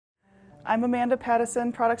I'm Amanda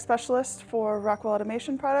Pattison, Product Specialist for Rockwell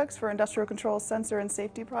Automation products for industrial control, sensor, and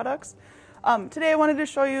safety products. Today I wanted to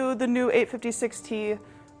show you the new 856T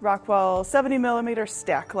Rockwell 70mm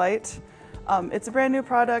stack light. It's a brand new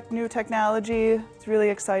product, new technology. It's really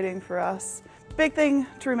exciting for us. Big thing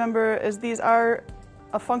to remember is these are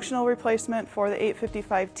a functional replacement for the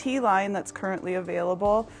 855T line that's currently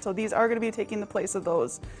available. So these are going to be taking the place of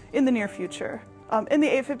those in the near future. In the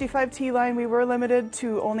 855T line, we were limited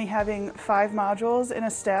to only having 5 modules in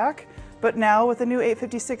a stack, but now with the new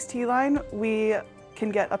 856T line, we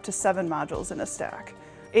can get up to 7 modules in a stack.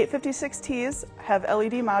 856Ts have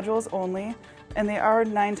LED modules only, and they are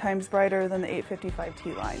 9 times brighter than the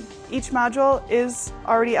 855T line. Each module is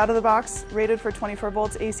already out of the box rated for 24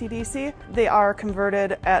 volts AC/DC. They are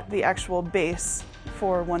converted at the actual base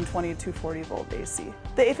for 120 to 240 volt AC.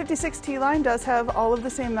 The 856T line does have all of the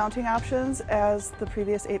same mounting options as the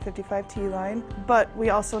previous 855T line, but we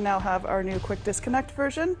also now have our new quick disconnect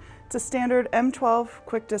version. It's a standard M12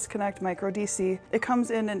 quick disconnect micro DC. It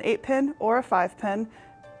comes in an 8-pin or a 5-pin.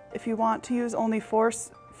 If you want to use only four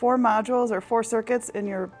modules or 4 circuits in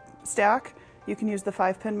your stack, you can use the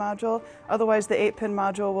 5-pin module. Otherwise, the 8-pin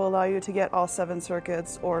module will allow you to get all 7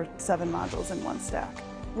 circuits or 7 modules in one stack.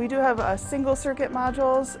 We do have single circuit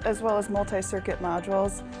modules as well as multi-circuit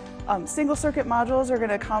modules. Single circuit modules are going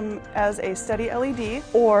to come as a steady LED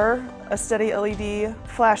or a steady LED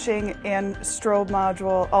flashing and strobe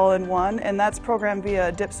module all in one, and that's programmed via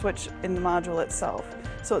a dip switch in the module itself.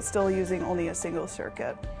 So it's still using only a single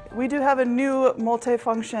circuit. We do have a new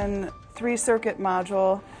multi-function 3-circuit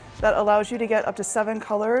module that allows you to get up to 7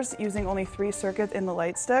 colors using only 3 circuits in the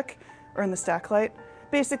light stick or in the stack light.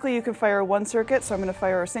 Basically, you can fire 1 circuit, so I'm going to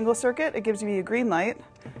fire a single circuit. It gives me a green light.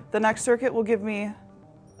 The next circuit will give me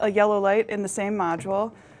a yellow light in the same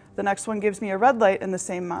module. The next one gives me a red light in the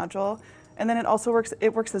same module. And then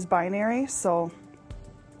it works as binary, so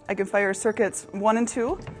I can fire circuits 1 and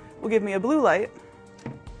 2 will give me a blue light.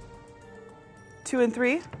 2 and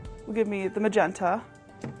 3 will give me the magenta.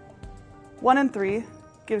 1 and 3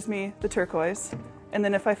 gives me the turquoise. And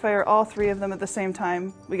then if I fire all 3 of them at the same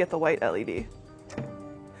time, we get the white LED.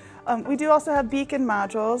 We do also have beacon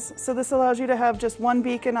modules, so this allows you to have just 1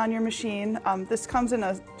 beacon on your machine. This comes in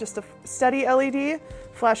just a steady LED,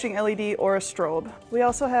 flashing LED, or a strobe. We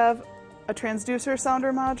also have a transducer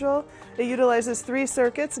sounder module. It utilizes 3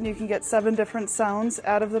 circuits and you can get 7 different sounds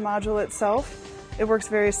out of the module itself. It works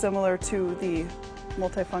very similar to the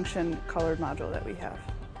multifunction colored module that we have.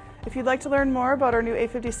 If you'd like to learn more about our new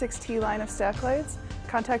 856T line of stack lights,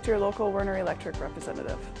 contact your local Werner Electric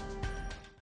representative.